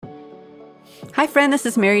Hi, friend. This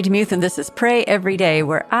is Mary DeMuth, and this is Pray Every Day,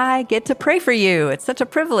 where I get to pray for you. It's such a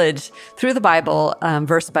privilege through the Bible,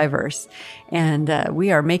 verse by verse. And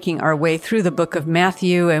we are making our way through the book of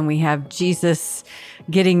Matthew, and we have Jesus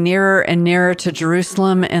getting nearer and nearer to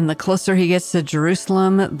Jerusalem. And the closer he gets to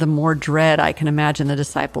Jerusalem, the more dread I can imagine the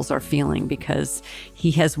disciples are feeling, because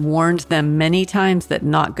he has warned them many times that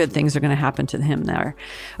not good things are going to happen to him there.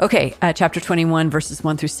 Okay, chapter 21, verses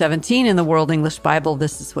 1 through 17 in the World English Bible,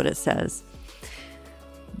 this is what it says.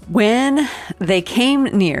 When they came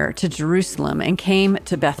near to Jerusalem and came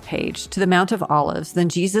to Bethphage, to the Mount of Olives, then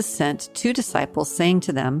Jesus sent 2 disciples, saying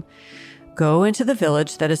to them, "Go into the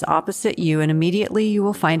village that is opposite you, and immediately you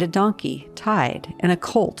will find a donkey tied and a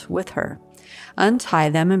colt with her. Untie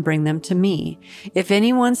them and bring them to me. If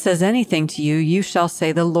anyone says anything to you, you shall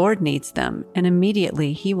say, 'The Lord needs them,' and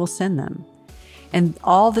immediately he will send them." And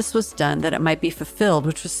all this was done that it might be fulfilled,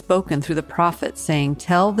 which was spoken through the prophet, saying,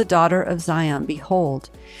 "Tell the daughter of Zion, behold,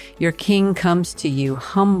 your king comes to you,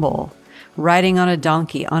 humble, riding on a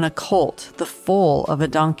donkey, on a colt, the foal of a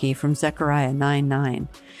donkey," from Zechariah 9:9.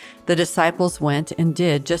 The disciples went and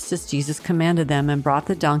did just as Jesus commanded them, and brought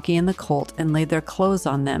the donkey and the colt and laid their clothes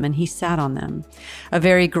on them, and he sat on them. A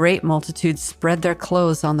very great multitude spread their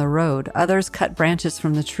clothes on the road. Others cut branches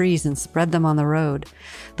from the trees and spread them on the road.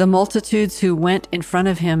 The multitudes who went in front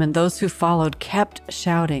of him and those who followed kept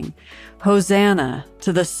shouting, "Hosanna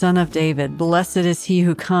to the Son of David. Blessed is he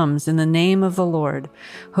who comes in the name of the Lord.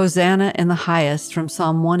 Hosanna in the highest," from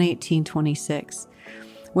Psalm 118:26.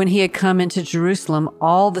 When he had come into Jerusalem,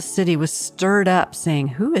 all the city was stirred up, saying,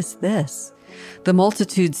 "Who is this?" The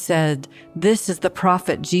multitude said, "This is the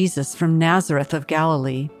prophet Jesus from Nazareth of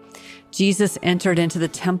Galilee." Jesus entered into the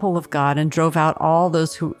temple of God and drove out all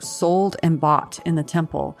those who sold and bought in the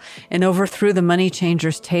temple, and overthrew the money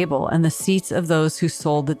changers' table and the seats of those who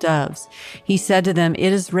sold the doves. He said to them,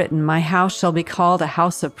 "It is written, 'My house shall be called a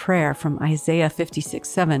house of prayer,' from Isaiah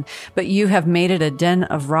 56:7, but you have made it a den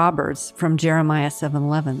of robbers," from Jeremiah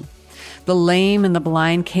 7:11. The lame and the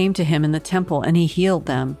blind came to him in the temple, and he healed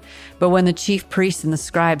them. But when the chief priests and the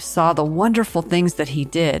scribes saw the wonderful things that he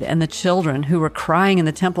did, and the children who were crying in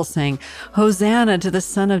the temple saying, "Hosanna to the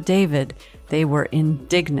Son of David," they were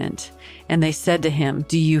indignant. And they said to him,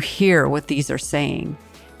 "Do you hear what these are saying?"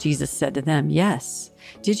 Jesus said to them, "Yes.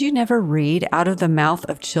 Did you never read, 'Out of the mouth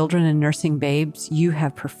of children and nursing babes, you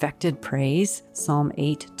have perfected praise'?" Psalm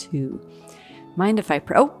 8:2. Mind if I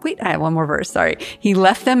pray? Oh, wait, I have one more verse. Sorry. He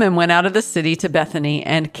left them and went out of the city to Bethany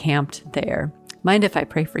and camped there. Mind if I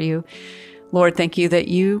pray for you? Lord, thank you that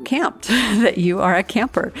you camped, that you are a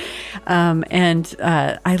camper.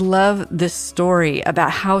 I love this story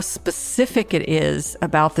about how specific it is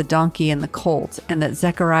about the donkey and the colt, and that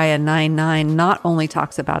Zechariah 9:9 not only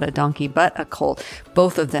talks about a donkey, but a colt,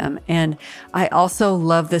 both of them. And I also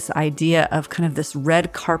love this idea of kind of this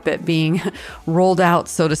red carpet being rolled out,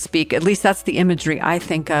 so to speak. At least that's the imagery I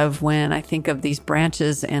think of when I think of these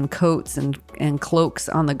branches and coats and cloaks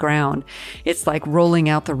on the ground. It's like rolling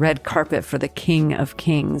out the red carpet for the King of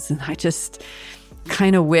Kings. And I just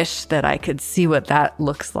kind of wish that I could see what that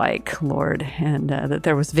looks like, Lord, and that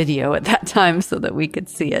there was video at that time so that we could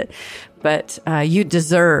see it. But you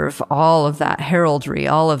deserve all of that heraldry,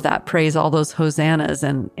 all of that praise, all those hosannas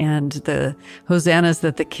and the hosannas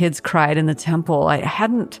that the kids cried in the temple. I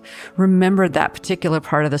hadn't remembered that particular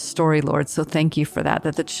part of the story, Lord. So thank you for that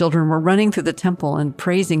the children were running through the temple and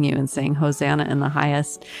praising you and saying Hosanna in the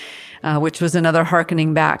highest, which was another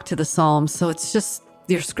hearkening back to the Psalms. So it's just,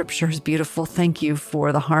 your scripture is beautiful. Thank you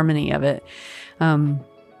for the harmony of it. And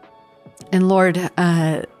Lord,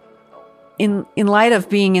 in light of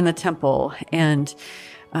being in the temple and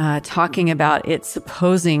talking about it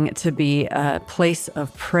supposing to be a place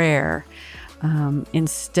of prayer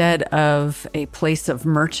instead of a place of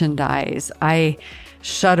merchandise, I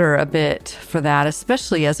shudder a bit for that,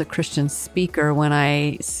 especially as a Christian speaker. When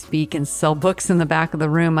I speak and sell books in the back of the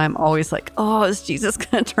room, I'm always like, oh, is Jesus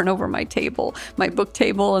going to turn over my table, my book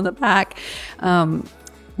table in the back?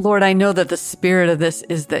 Lord, I know that the spirit of this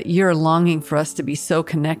is that you're longing for us to be so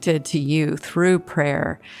connected to you through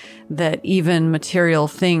prayer that even material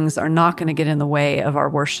things are not going to get in the way of our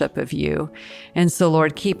worship of you. And so,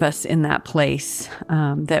 Lord, keep us in that place,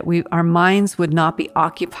 that our minds would not be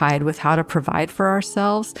occupied with how to provide for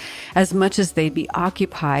ourselves as much as they'd be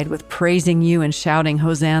occupied with praising you and shouting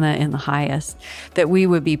Hosanna in the highest, that we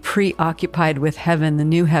would be preoccupied with heaven, the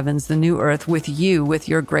new heavens, the new earth, with you, with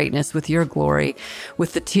your greatness, with your glory,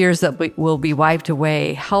 with the tears that will be wiped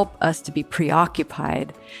away. Help us to be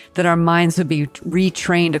preoccupied, that our minds would be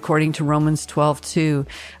retrained according according to Romans 12:2,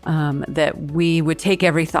 that we would take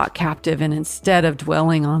every thought captive, and instead of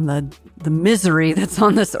dwelling on the misery that's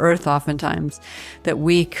on this earth oftentimes, that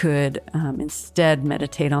we could instead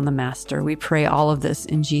meditate on the Master. We pray all of this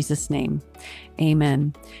in Jesus' name.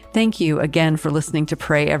 Amen. Thank you again for listening to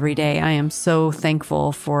Pray Every Day. I am so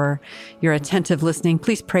thankful for your attentive listening.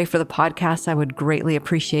 Please pray for the podcast. I would greatly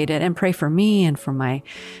appreciate it. And pray for me and for my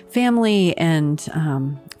family and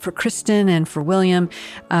for Kristen and for William.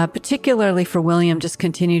 Particularly for William, just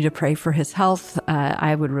continue to pray for his health.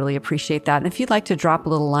 I would really appreciate that. And if you'd like to drop a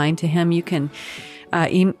little line to him, you can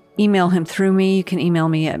email him through me. You can email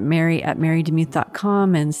me at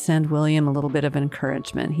mary@marydemuth.com and send William a little bit of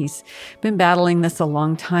encouragement. He's been battling this a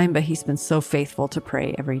long time, but he's been so faithful to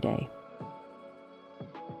pray every day.